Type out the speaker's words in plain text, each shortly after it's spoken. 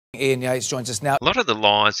Ian Yates joins us now. A lot of the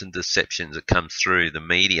lies and deceptions that come through the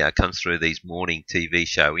media comes through these morning TV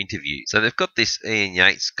show interviews. So they've got this Ian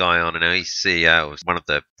Yates guy on, and he's CEO of one of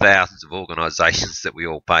the thousands of organisations that we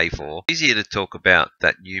all pay for. It's easier to talk about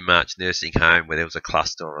that Newmarch nursing home where there was a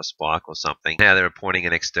cluster or a spike or something. Now they're appointing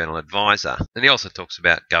an external advisor. And he also talks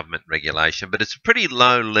about government regulation, but it's a pretty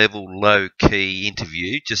low-level, low-key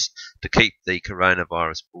interview just to keep the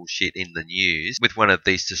coronavirus bullshit in the news with one of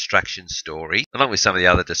these distraction stories, along with some of the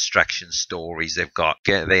other distraction stories they've got.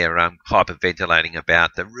 They're hyperventilating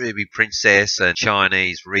about the Ruby Princess and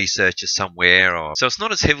Chinese researchers somewhere. So it's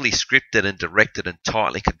not as heavily scripted and directed and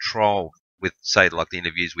tightly controlled with, say, like the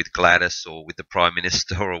interviews with Gladys or with the Prime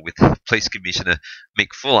Minister or with Police Commissioner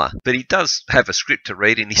Mick Fuller. But he does have a script to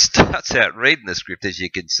read, and he starts out reading the script, as you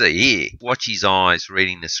can see here. Watch his eyes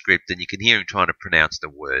reading the script, and you can hear him trying to pronounce the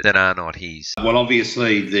words that are not his. Well,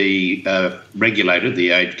 obviously, the regulator, the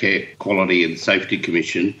Aged Care Quality and Safety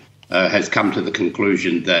Commission, has come to the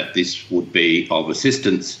conclusion that this would be of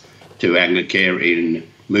assistance to Anglicare in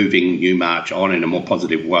moving Newmarch on in a more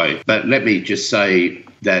positive way. But let me just say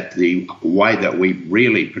that the way that we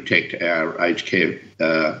really protect our aged care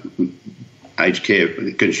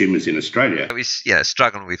consumers in Australia. He's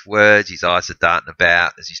struggling with words, his eyes are darting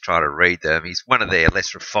about as he's trying to read them. He's one of their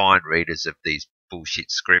less refined readers of these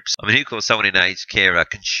bullshit scripts. I mean, who calls someone in aged care a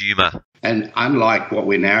consumer? And unlike what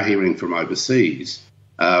we're now hearing from overseas,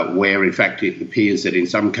 where in fact it appears that in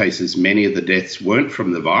some cases many of the deaths weren't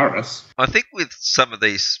from the virus. I think with some of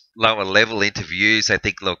these lower level interviews, they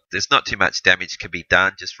think, look, there's not too much damage can be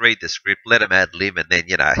done. Just read the script, let him ad lib, and then,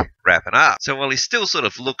 wrap it up. So while he's still sort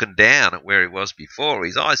of looking down at where he was before,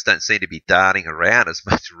 his eyes don't seem to be darting around as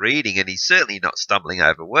much reading, and he's certainly not stumbling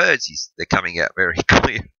over words. They're coming out very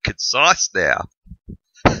clear and concise now.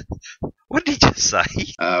 What did he just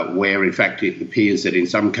say? Where, in fact, it appears that in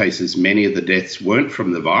some cases many of the deaths weren't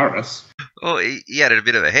from the virus. Oh, he had a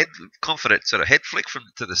bit of a confident sort of head flick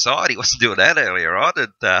to the side. He wasn't doing that earlier on,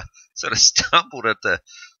 and sort of stumbled to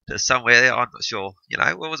somewhere there. I'm not sure.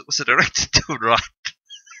 What was the director doing right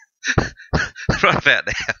about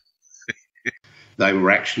now? They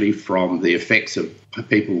were actually from the effects of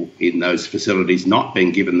people in those facilities not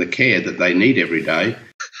being given the care that they need every day.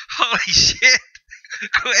 Holy shit!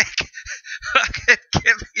 Quick! Fucking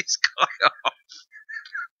get this guy off.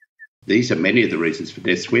 These are many of the reasons for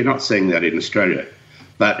deaths. We're not seeing that in Australia.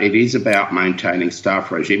 But it is about maintaining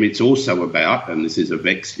staff regime. It's also about, and this is a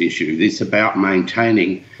vexed issue, it's about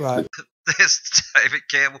maintaining... Right. There's David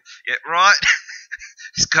Campbell. Yeah, right.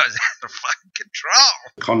 This guy's out of fucking control.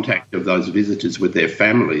 Contact of those visitors with their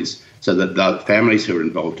families so that the families who are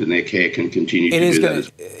involved in their care can continue to do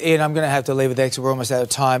that. Ian, I'm going to have to leave it there because we're almost out of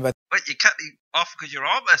time. But you cut him off because you're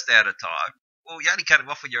almost out of time. Well, you only cut him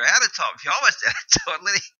off when you're out of time. If you're almost out of time,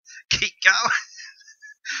 let him keep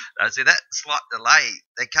going. See, that slight delay,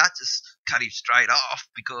 they can't just cut him straight off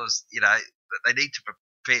because, they need to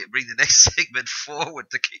bring the next segment forward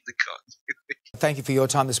to keep the continuity. Thank you for your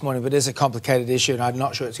time this morning, but it is a complicated issue and I'm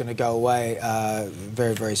not sure it's going to go away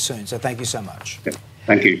very, very soon. So thank you so much. Yeah,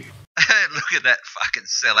 thank you. Look at that fucking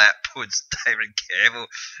sellout puts David Campbell.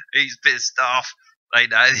 He's pissed off. They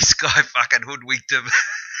know this guy fucking hoodwinked him.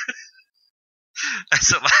 That's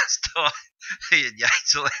the last time Ian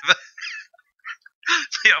Yates will ever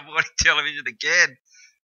be on morning television again.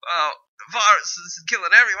 Well, the virus is killing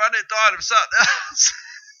everyone who died of something else.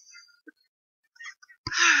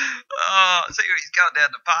 See where he's going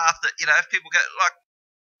down the path that, if people go, like,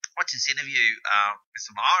 watch this interview with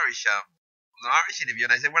some Irish, an Irish interview,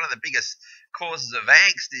 and they said one of the biggest causes of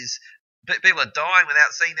angst is people are dying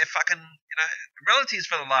without seeing their fucking, relatives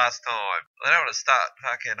for the last time. They don't want to start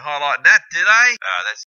fucking highlighting that, do they? That's